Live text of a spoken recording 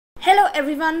Hello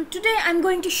everyone, today I'm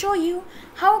going to show you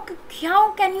how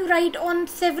can you write on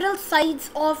several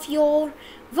sides of your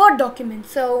Word document.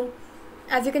 So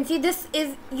as you can see, this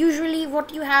is usually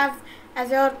what you have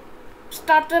as your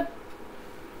startup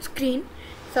screen.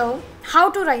 So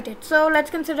how to write it? So let's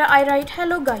consider I write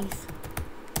hello guys.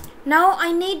 Now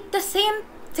I need the same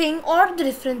thing or the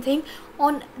different thing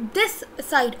on this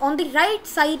side, on the right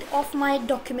side of my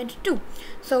document too.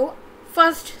 So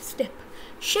first step,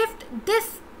 shift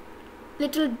this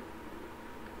little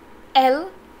L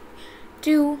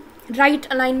to right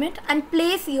alignment and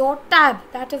place your tab,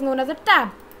 that is known as a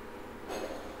tab.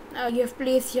 Now you have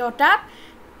placed your tab.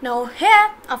 Now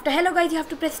here after hello guys you have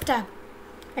to press tab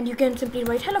and you can simply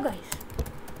write hello guys.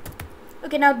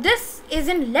 Okay, now this is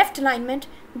in left alignment,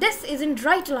 this is in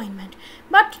right alignment,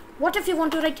 but what if you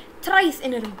want to write thrice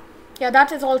in a row? Yeah,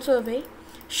 that is also a way.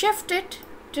 Shift it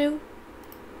to,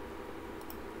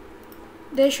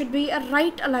 there should be a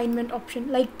right alignment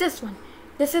option like this one.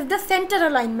 This is the center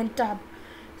alignment tab.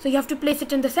 So you have to place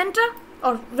it in the center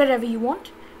or wherever you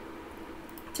want.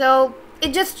 So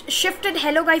it just shifted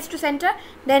hello guys to center.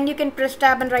 Then you can press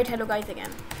tab and write hello guys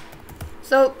again.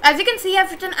 So as you can see,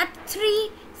 I've written at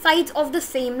 3 sides of the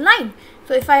same line.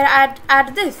 So if I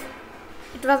add this,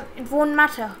 it won't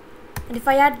matter. And if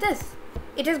I add this,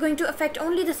 it is going to affect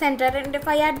only the center, and if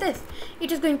I add this,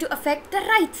 it is going to affect the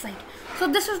right side. So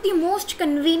this is the most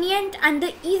convenient and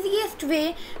the easiest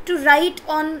way to write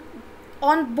on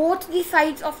both the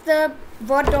sides of the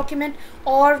Word document,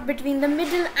 or between the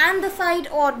middle and the side,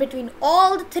 or between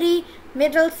all the 3,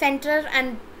 middle, center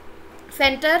and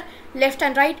center, left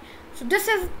and right. So this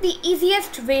is the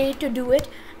easiest way to do it,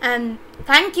 and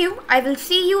thank you. I will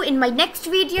see you in my next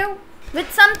video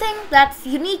with something that's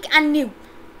unique and new.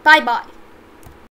 Bye bye.